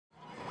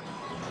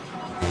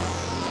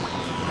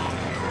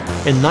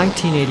In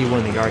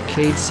 1981, the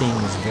arcade scene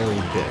was very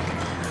big.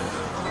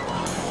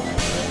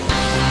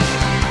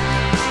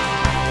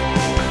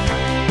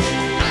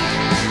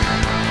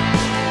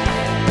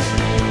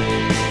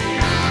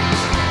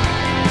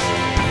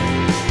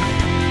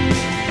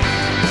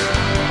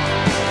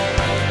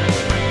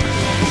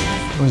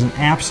 It was an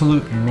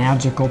absolute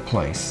magical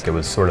place. It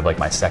was sort of like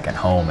my second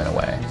home in a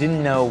way. You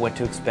didn't know what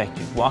to expect.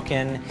 You'd walk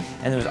in,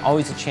 and there was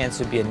always a chance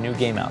there'd be a new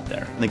game out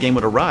there. And the game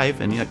would arrive,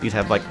 and you'd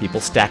have like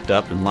people stacked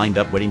up and lined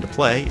up waiting to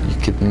play.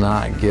 You could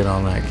not get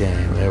on that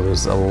game. There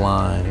was a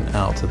line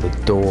out to the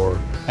door.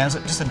 And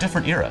it was just a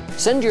different era.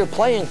 Send your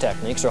playing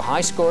techniques or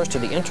high scores to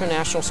the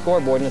International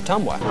Scoreboard in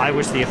Ottumwa. I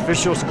was the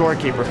official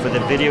scorekeeper for the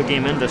video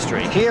game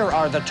industry. Here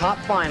are the top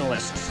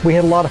finalists. We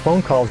had a lot of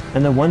phone calls,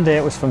 and then one day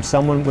it was from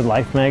someone with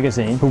Life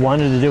magazine who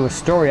wanted to do a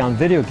story on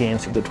video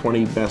games. The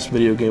 20 best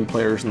video game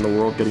players in the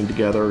world getting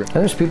together. And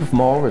there's people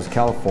from all over, it's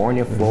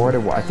California, Florida,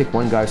 I think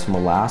one guy's from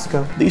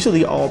Alaska. These are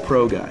the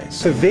all-pro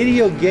guys. For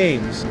video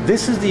games,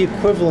 this is the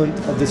equivalent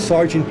of the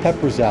Sgt.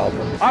 Pepper's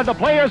album. Are the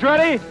players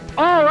ready?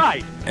 All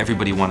right!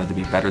 Everybody wanted to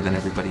be better than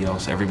everybody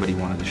else. Everybody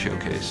wanted to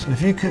showcase.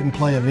 If you couldn't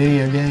play a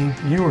video game,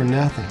 you were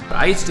nothing.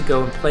 I used to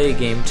go and play a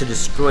game to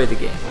destroy the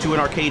game. To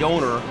an arcade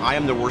owner, I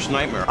am the worst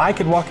nightmare. I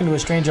could walk into a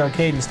strange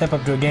arcade and step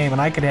up to a game,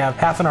 and I could have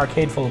half an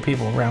arcade full of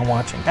people around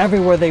watching.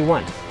 Everywhere they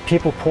went,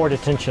 people poured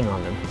attention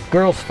on them.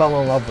 Girls fell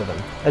in love with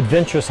them.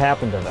 Adventures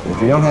happened to them.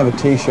 If you don't have a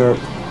t-shirt,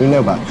 we know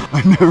about it.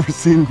 I've never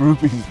seen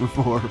groupies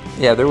before.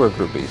 Yeah, there were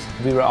groupies.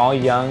 We were all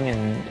young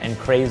and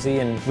crazy,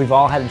 and we've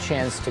all had a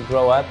chance to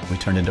grow up. We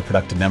turned into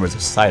productive members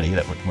of society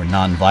that were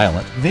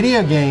non-violent.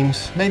 Video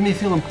games made me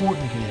feel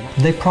important again.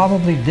 They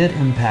probably did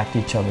impact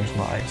each other's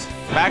lives.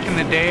 Back in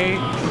the day,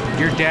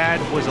 your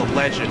dad was a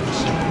legend.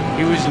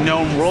 He was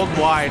known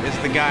worldwide as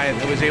the guy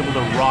that was able to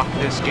rock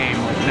this game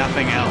like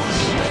nothing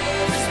else.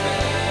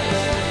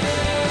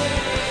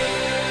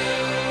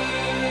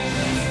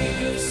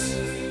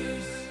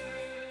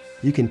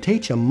 You can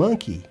teach a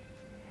monkey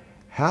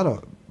how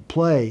to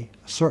play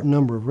a certain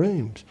number of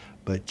rooms,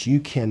 but you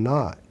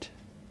cannot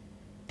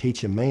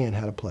teach a man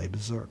how to play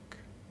Berserk.